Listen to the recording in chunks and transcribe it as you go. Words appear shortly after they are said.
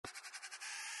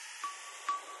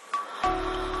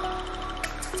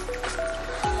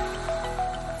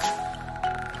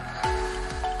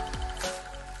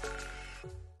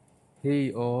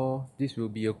Hey all, this will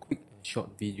be a quick and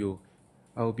short video.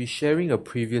 I will be sharing a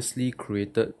previously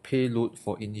created payload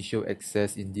for initial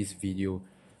access in this video.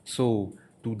 So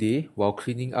today, while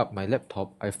cleaning up my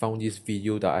laptop, I found this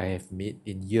video that I have made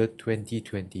in year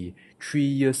 2020, 3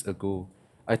 years ago.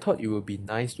 I thought it would be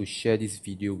nice to share this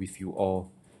video with you all.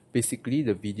 Basically,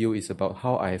 the video is about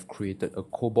how I have created a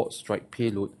Cobalt Strike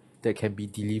payload that can be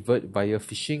delivered via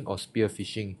phishing or spear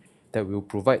phishing that will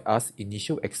provide us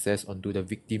initial access onto the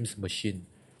victim's machine.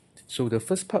 So the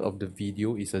first part of the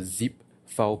video is a zip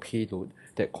file payload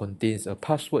that contains a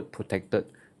password protected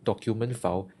document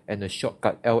file and a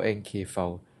shortcut LNK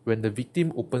file. When the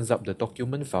victim opens up the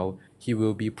document file, he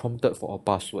will be prompted for a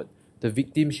password. The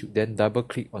victim should then double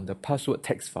click on the password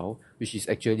text file, which is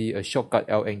actually a shortcut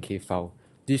LNK file.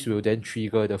 This will then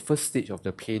trigger the first stage of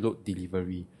the payload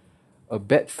delivery. A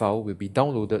bat file will be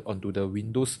downloaded onto the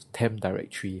Windows temp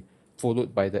directory,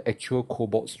 followed by the actual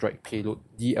Cobalt Strike payload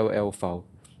DLL file.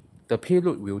 The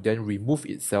payload will then remove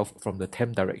itself from the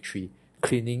temp directory,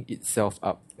 cleaning itself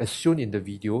up. As shown in the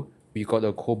video, we got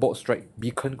a Cobalt Strike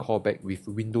beacon callback with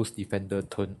Windows Defender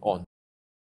turned on.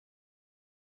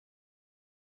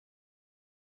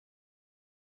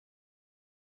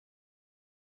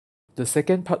 The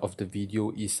second part of the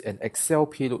video is an Excel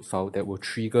payload file that will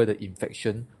trigger the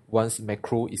infection once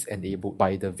macro is enabled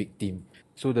by the victim.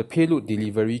 So the payload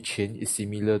delivery chain is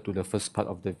similar to the first part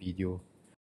of the video.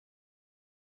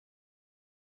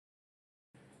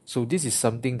 So this is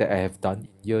something that I have done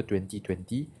in year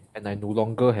 2020 and I no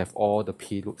longer have all the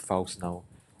payload files now.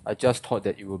 I just thought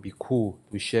that it would be cool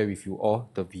to share with you all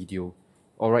the video.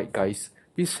 Alright guys,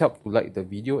 please help to like the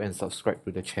video and subscribe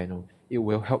to the channel. It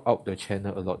will help out the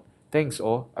channel a lot. Thanks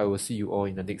all, I will see you all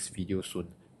in the next video soon.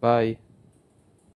 Bye.